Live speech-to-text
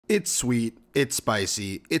It's sweet, it's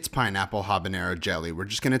spicy, it's pineapple habanero jelly. We're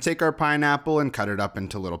just gonna take our pineapple and cut it up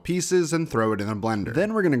into little pieces and throw it in a blender.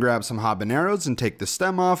 Then we're gonna grab some habaneros and take the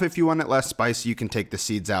stem off. If you want it less spicy, you can take the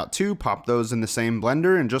seeds out too, pop those in the same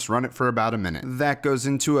blender and just run it for about a minute. That goes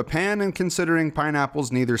into a pan, and considering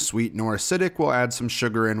pineapple's neither sweet nor acidic, we'll add some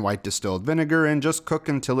sugar and white distilled vinegar and just cook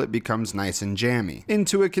until it becomes nice and jammy.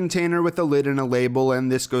 Into a container with a lid and a label,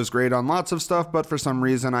 and this goes great on lots of stuff, but for some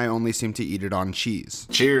reason I only seem to eat it on cheese.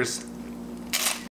 Cheers.